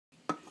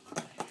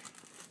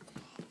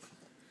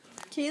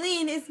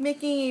Shailene is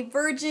making a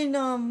virgin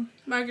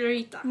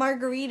margarita.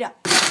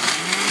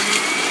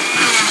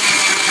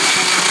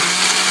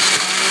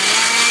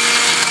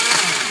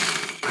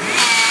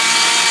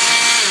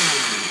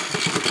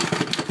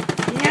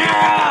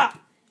 Yeah.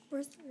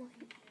 Where's the light?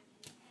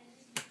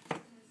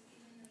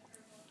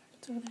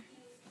 It's over there.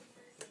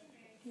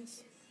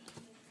 Yes.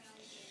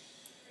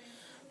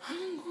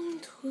 I'm going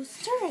to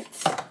stir it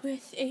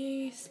with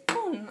a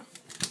spoon.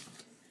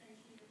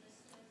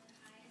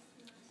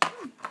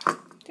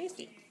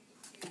 Tasty.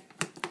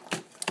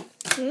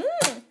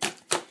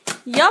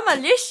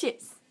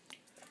 Yum-alicious.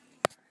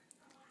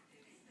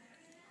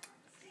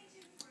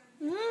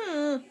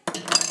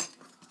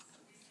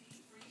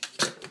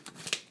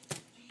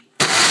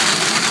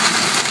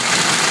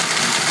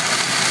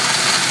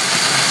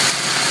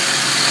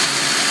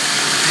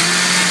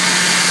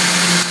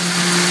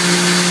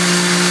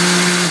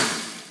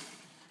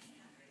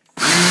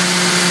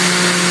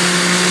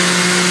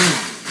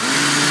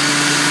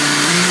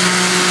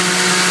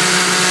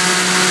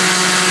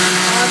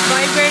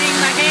 Vibrating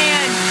my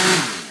hand.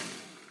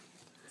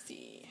 Let's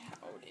see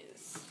how it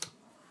is.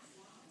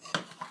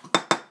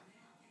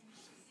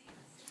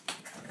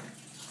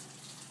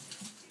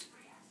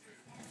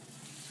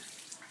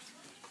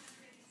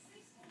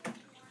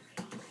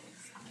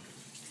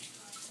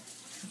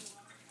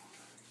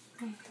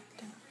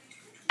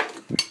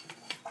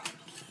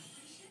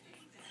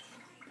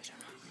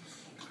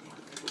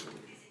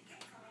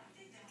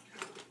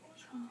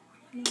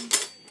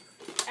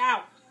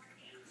 Ow!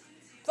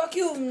 Fuck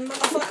you,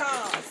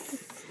 motherfuckers!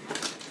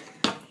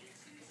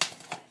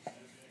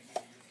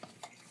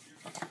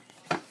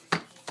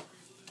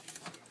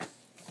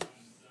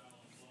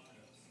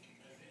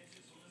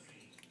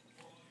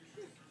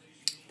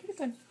 Pretty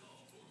good.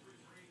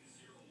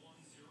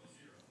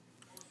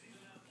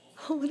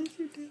 What did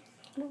you do?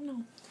 I don't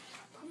know.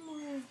 Put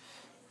more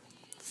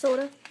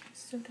Soda.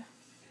 soda.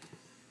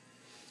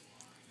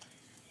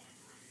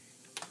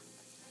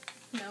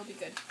 That'll be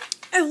good.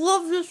 I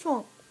love this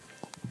one.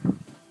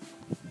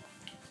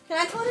 Can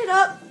I turn it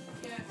up?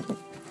 Yeah.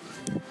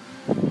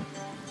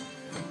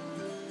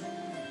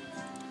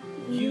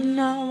 You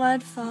know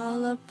I'd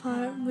fall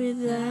apart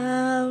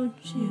without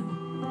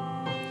you.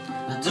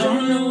 I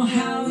don't know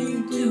how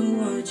you do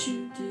what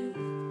you do.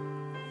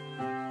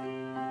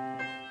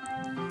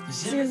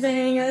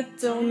 Everything that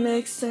don't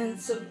make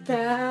sense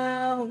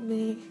about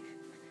me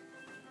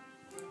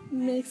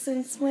makes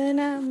sense when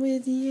I'm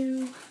with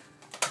you.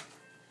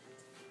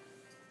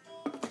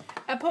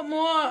 I put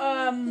more,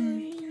 I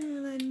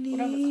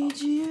need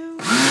you.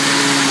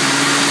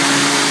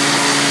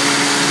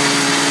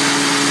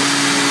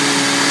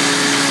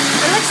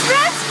 It looks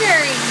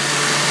raspberry.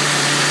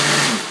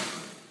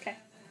 Okay.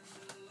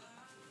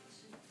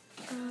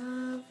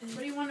 What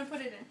do you want to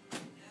put it in?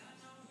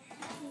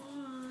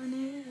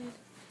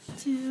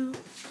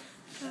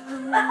 I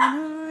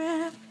wanna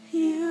wrap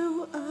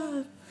you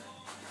up,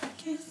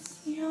 kiss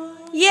your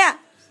yeah.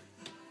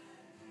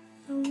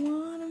 I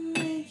wanna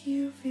make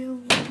you feel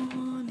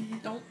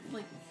wanted. Don't,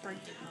 like, break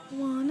it.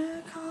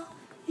 Wanna call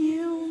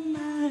you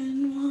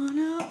mine.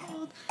 Wanna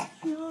hold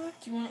your.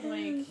 Do you want,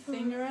 like,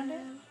 thing around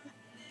it?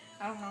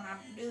 I don't know how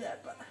to do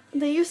that, but.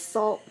 They use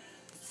salt,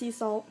 sea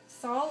salt,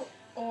 Salt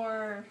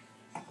or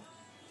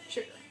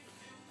sugar?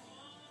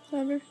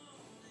 whatever.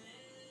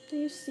 They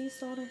use sea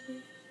salt, I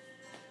think.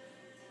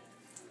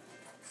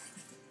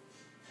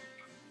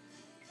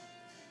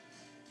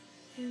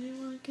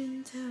 Anyone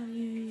can tell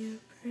you're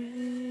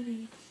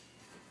pretty.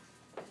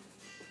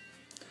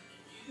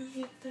 You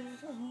get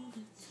that all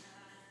the time.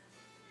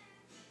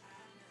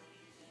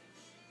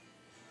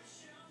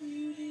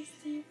 Beauty's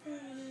deeper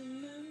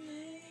than the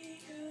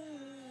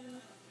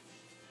makeup.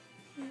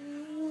 I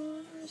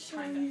wanna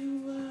show you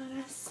what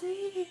I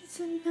see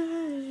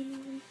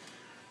tonight.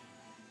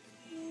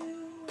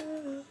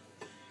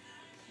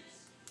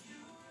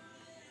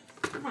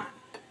 Come on.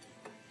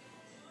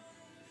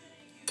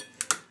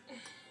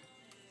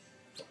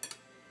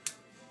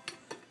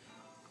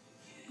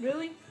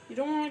 Really? You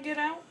don't want to get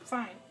out?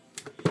 Fine.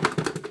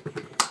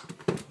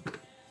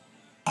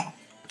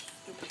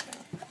 Stupid guy.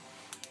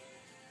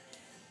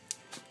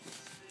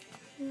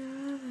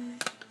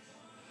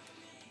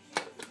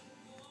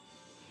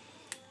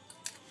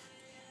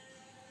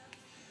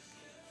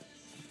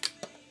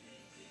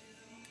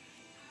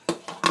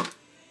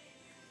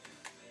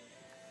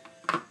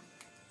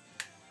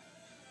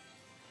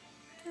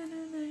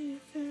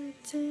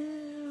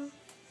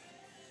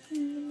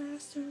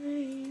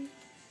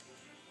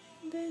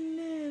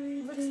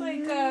 Looks like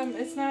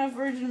it's not a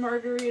virgin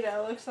margarita.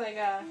 It looks like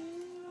a.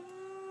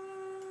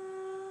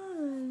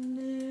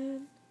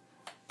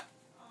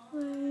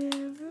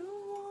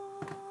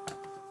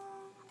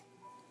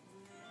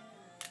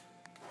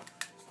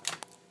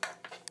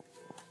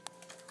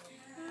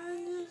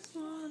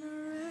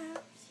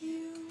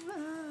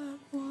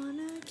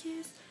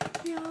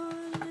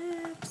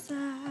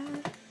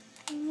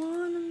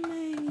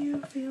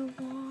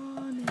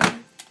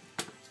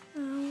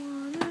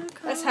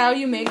 That's how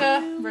you make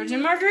a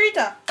virgin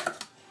margarita.